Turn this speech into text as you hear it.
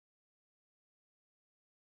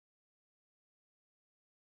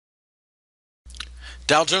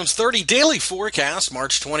Dow Jones 30 daily forecast,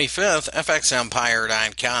 March 25th,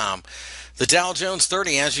 fxempire.com. The Dow Jones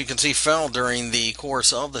 30, as you can see, fell during the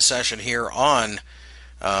course of the session here on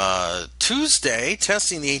Tuesday,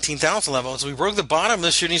 testing the 18,000 level as we broke the bottom of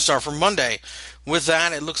the shooting star for Monday. With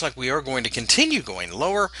that, it looks like we are going to continue going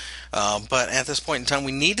lower, but at this point in time,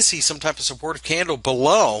 we need to see some type of supportive candle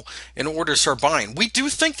below in order to start buying. We do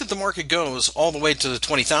think that the market goes all the way to the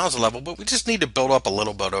 20,000 level, but we just need to build up a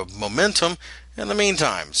little bit of momentum in the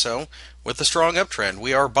meantime. So, with the strong uptrend,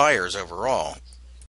 we are buyers overall.